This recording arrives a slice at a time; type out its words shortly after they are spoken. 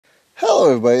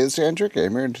Hello everybody, it's Andrew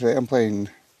Gamer, and today I'm playing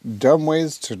Dumb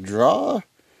Ways to Draw.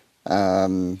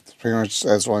 It's pretty much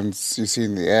as once you see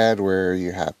in the ad where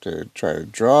you have to try to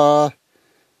draw.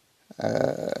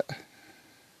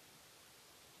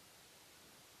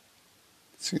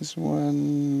 Season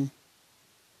 1.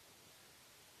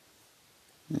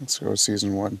 Let's go with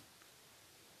Season 1.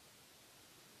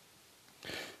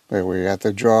 Where you have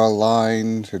to draw a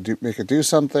line to make it do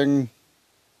something.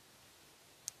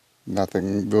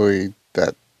 Nothing really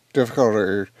that difficult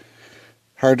or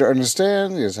hard to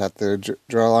understand. You just have to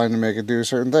draw a line to make it do a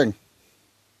certain thing.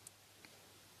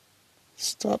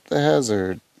 Stop the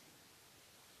hazard.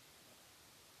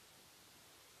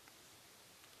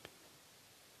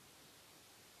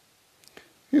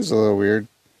 He's a little weird.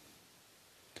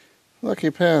 Lucky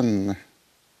pen.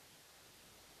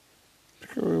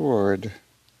 Pick a reward.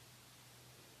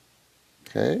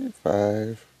 Okay,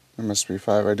 5. There must be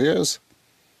 5 ideas.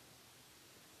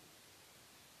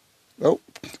 Oh.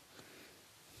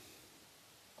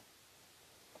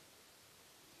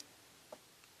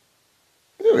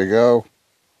 There we go.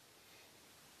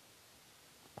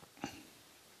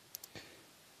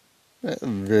 A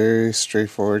very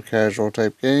straightforward, casual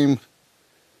type game.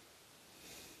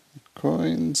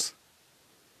 Coins.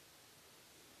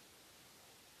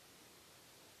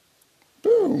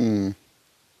 Boom.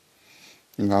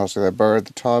 And also that bar at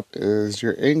the top is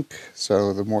your ink.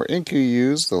 So the more ink you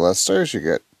use, the less stars you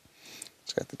get.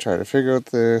 So you have to try to figure out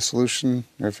the solution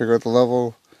or figure out the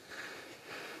level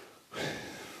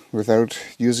without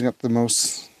using up the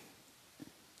most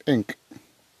ink.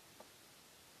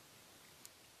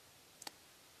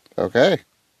 Okay.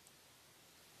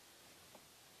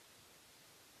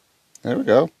 There we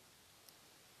go.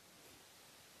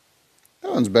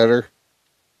 That one's better.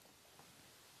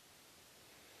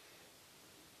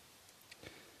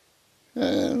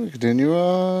 And we continue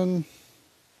on.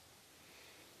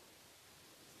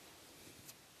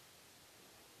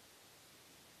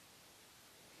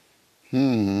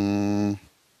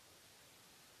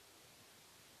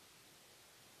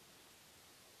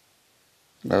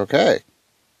 Okay.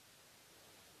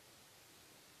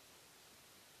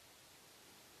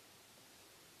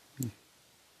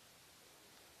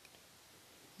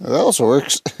 That also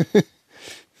works.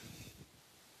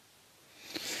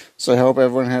 So I hope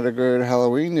everyone had a good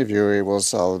Halloween if you were able to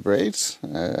celebrate.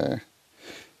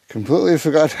 Completely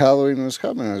forgot Halloween was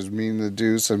coming. I was meaning to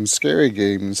do some scary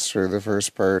games for the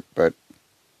first part, but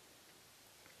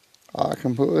I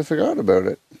completely forgot about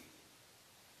it.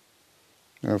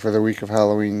 For the week of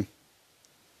Halloween.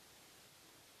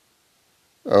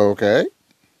 Okay.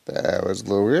 That was a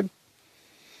little weird.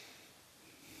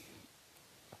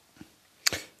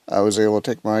 I was able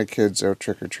to take my kids out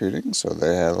trick-or-treating, so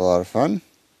they had a lot of fun.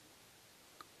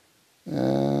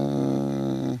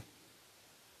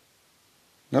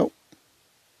 Nope.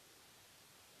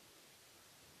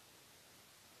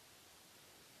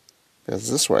 It's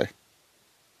this way.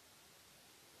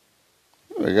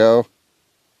 There we go.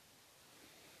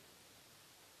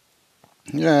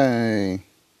 Yay.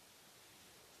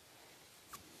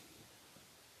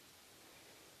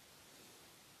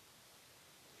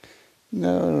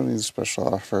 No, I don't need a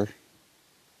special offer.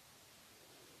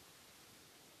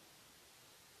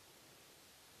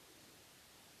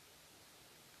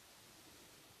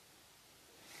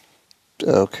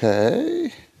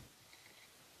 Okay.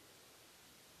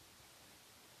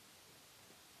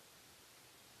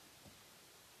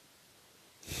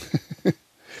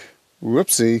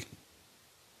 Whoopsie.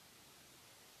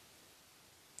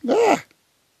 Ah!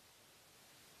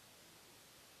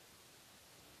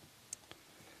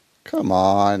 Come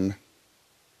on.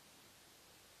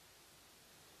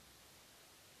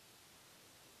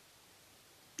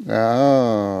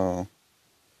 Oh.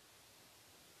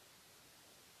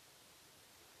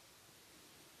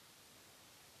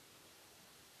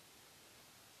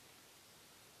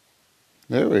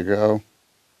 There we go.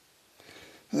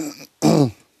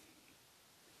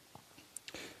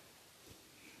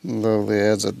 Lovely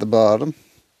ads at the bottom.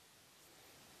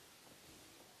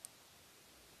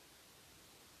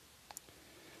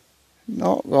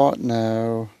 Not right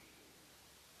now.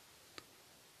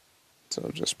 So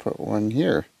just put one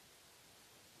here.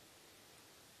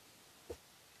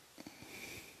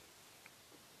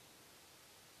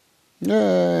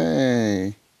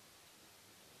 Yay!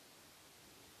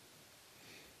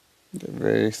 A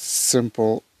very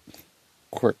simple,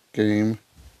 quick game.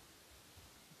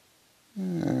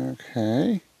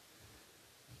 Okay.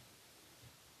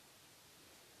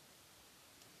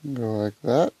 Go like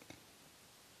that.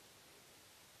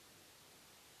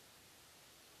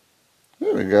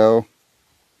 There we go.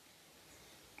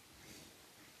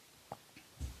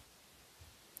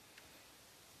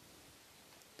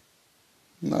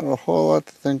 Not a whole lot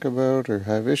to think about or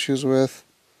have issues with.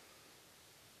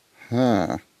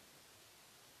 Huh.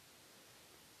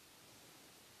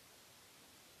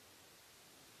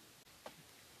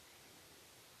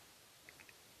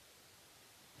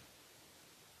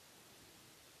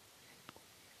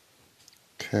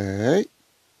 Okay.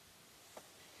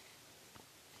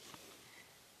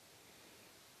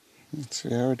 Let's see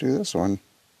how I do this one.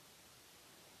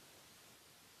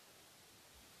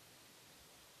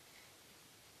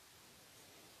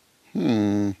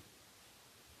 Hmm.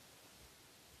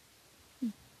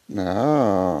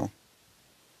 No.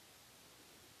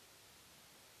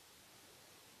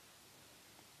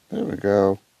 There we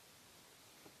go.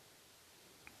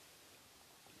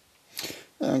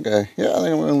 Okay, yeah, I think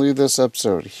I'm going to leave this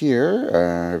episode here.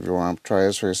 If you want to try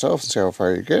this for yourself and see how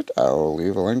far you get, I will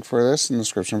leave a link for this in the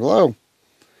description below.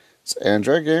 It's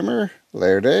Android Gamer,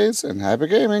 later days, and happy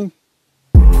gaming!